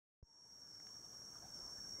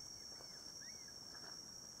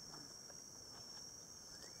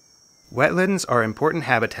Wetlands are important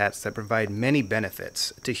habitats that provide many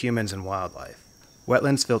benefits to humans and wildlife.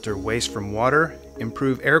 Wetlands filter waste from water,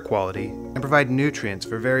 improve air quality, and provide nutrients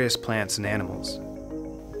for various plants and animals.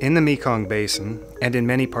 In the Mekong Basin, and in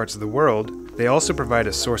many parts of the world, they also provide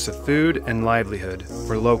a source of food and livelihood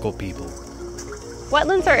for local people.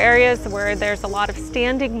 Wetlands are areas where there's a lot of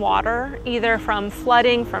standing water, either from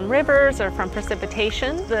flooding from rivers or from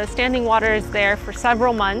precipitation. The standing water is there for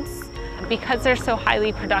several months. Because they're so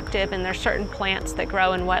highly productive and there's certain plants that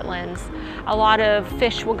grow in wetlands, a lot of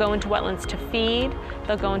fish will go into wetlands to feed,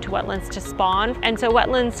 they'll go into wetlands to spawn, and so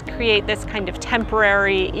wetlands create this kind of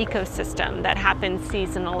temporary ecosystem that happens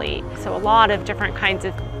seasonally. So a lot of different kinds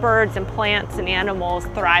of birds and plants and animals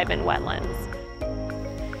thrive in wetlands.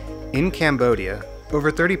 In Cambodia,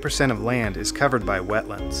 over 30% of land is covered by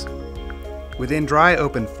wetlands. Within dry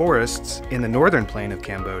open forests in the northern plain of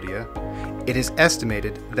Cambodia, it is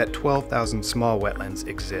estimated that 12,000 small wetlands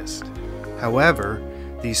exist. However,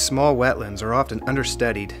 these small wetlands are often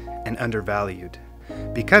understudied and undervalued.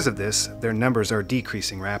 Because of this, their numbers are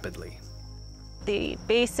decreasing rapidly. The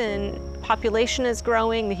basin population is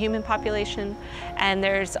growing, the human population, and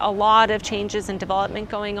there's a lot of changes in development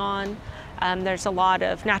going on. There's a lot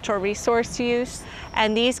of natural resource use,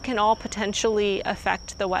 and these can all potentially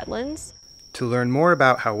affect the wetlands. To learn more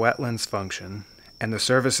about how wetlands function and the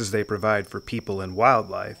services they provide for people and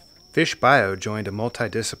wildlife, FISHBIO joined a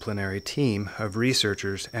multidisciplinary team of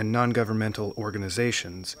researchers and non-governmental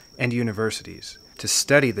organizations and universities to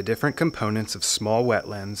study the different components of small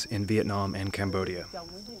wetlands in Vietnam and Cambodia.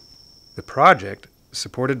 The project,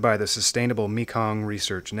 supported by the Sustainable Mekong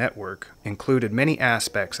Research Network, included many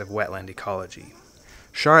aspects of wetland ecology.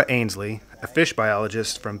 Shara Ainsley, a fish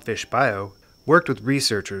biologist from FISHBIO, worked with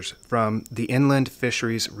researchers from the Inland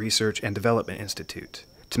Fisheries Research and Development Institute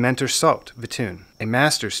to mentor Salt Vitun, a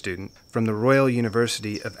master's student from the Royal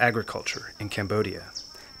University of Agriculture in Cambodia.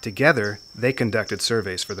 Together, they conducted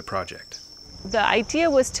surveys for the project. The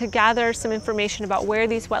idea was to gather some information about where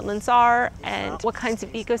these wetlands are and what kinds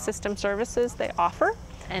of ecosystem services they offer.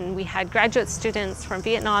 And we had graduate students from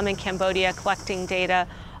Vietnam and Cambodia collecting data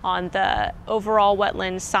on the overall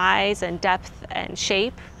wetland size and depth and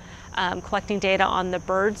shape, collecting data on the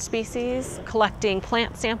bird species, collecting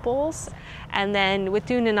plant samples, and then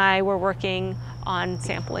Vitun and I were working on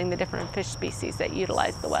sampling the different fish species that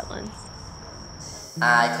utilize the wetlands.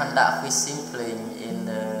 I conduct fish sampling in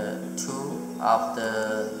two of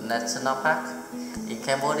the national park. In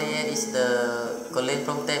Cambodia is the Colin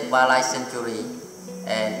Protect Wildlife Sanctuary,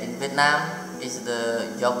 and in Vietnam is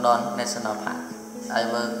the Jordan National Park. I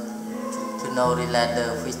work to know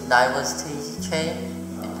the fish diversity chain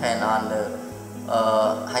depend on the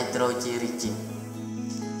hydrology regime.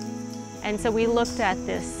 And so we looked at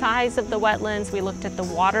the size of the wetlands, we looked at the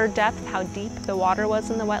water depth, how deep the water was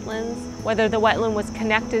in the wetlands, whether the wetland was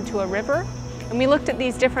connected to a river, and we looked at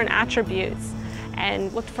these different attributes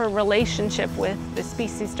and looked for a relationship with the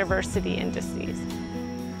species diversity indices.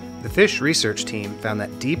 The fish research team found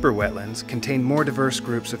that deeper wetlands contain more diverse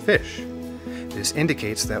groups of fish. This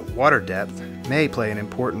indicates that water depth may play an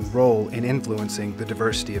important role in influencing the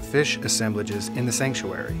diversity of fish assemblages in the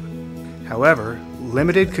sanctuary. However,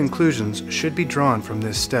 limited conclusions should be drawn from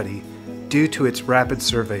this study due to its rapid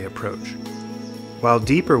survey approach. While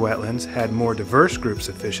deeper wetlands had more diverse groups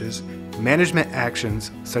of fishes, management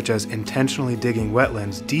actions such as intentionally digging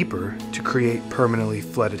wetlands deeper to create permanently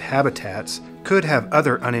flooded habitats could have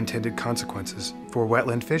other unintended consequences for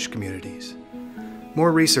wetland fish communities.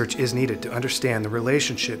 More research is needed to understand the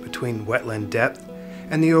relationship between wetland depth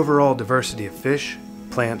and the overall diversity of fish,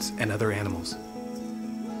 plants, and other animals.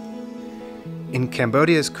 In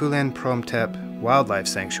Cambodia's Kulen Promtep Wildlife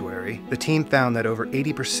Sanctuary, the team found that over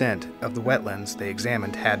 80% of the wetlands they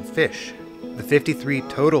examined had fish. The 53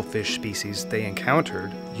 total fish species they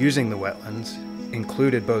encountered using the wetlands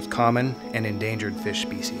included both common and endangered fish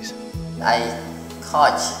species. I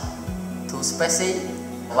caught 2 species.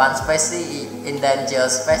 One species is endangered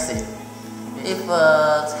species. If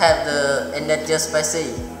have the endangered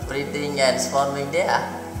species breeding and spawning there,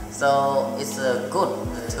 so it's good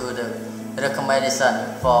to the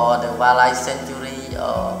recommendation for the wildlife sanctuary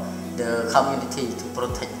or the community to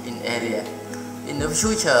protect in area. In the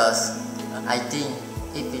future, I think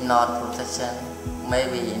if it's not protection,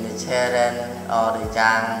 maybe in the children or the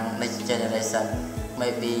young next generation,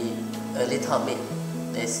 maybe a little bit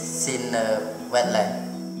they seen the wetland.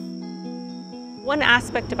 One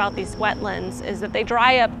aspect about these wetlands is that they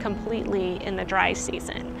dry up completely in the dry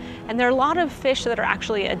season. And there are a lot of fish that are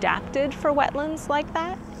actually adapted for wetlands like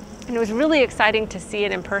that. And it was really exciting to see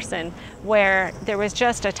it in person, where there was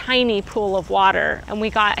just a tiny pool of water, and we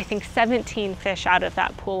got, I think, 17 fish out of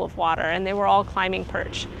that pool of water, and they were all climbing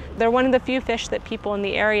perch. They're one of the few fish that people in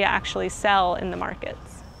the area actually sell in the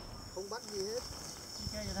markets.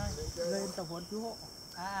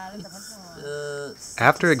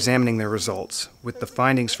 After examining their results with the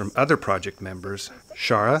findings from other project members,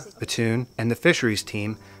 Shara, Batoon, and the fisheries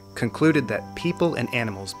team concluded that people and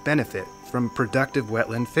animals benefit from productive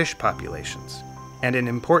wetland fish populations, and an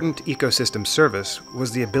important ecosystem service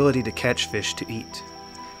was the ability to catch fish to eat.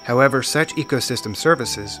 However, such ecosystem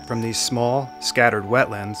services from these small, scattered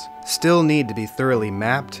wetlands still need to be thoroughly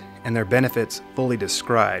mapped and their benefits fully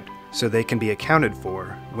described so they can be accounted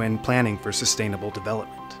for when planning for sustainable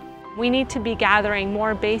development. We need to be gathering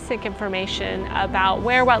more basic information about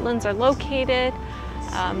where wetlands are located,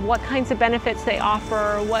 what kinds of benefits they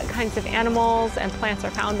offer, what kinds of animals and plants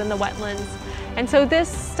are found in the wetlands. And so this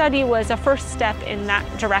study was a first step in that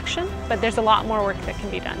direction, but there's a lot more work that can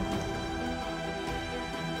be done.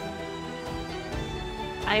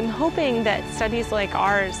 I'm hoping that studies like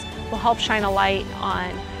ours will help shine a light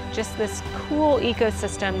on just this cool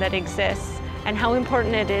ecosystem that exists and how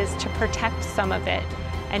important it is to protect some of it.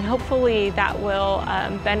 And hopefully that will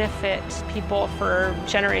benefit people for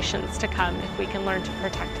generations to come if we can learn to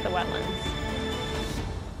protect the wetlands.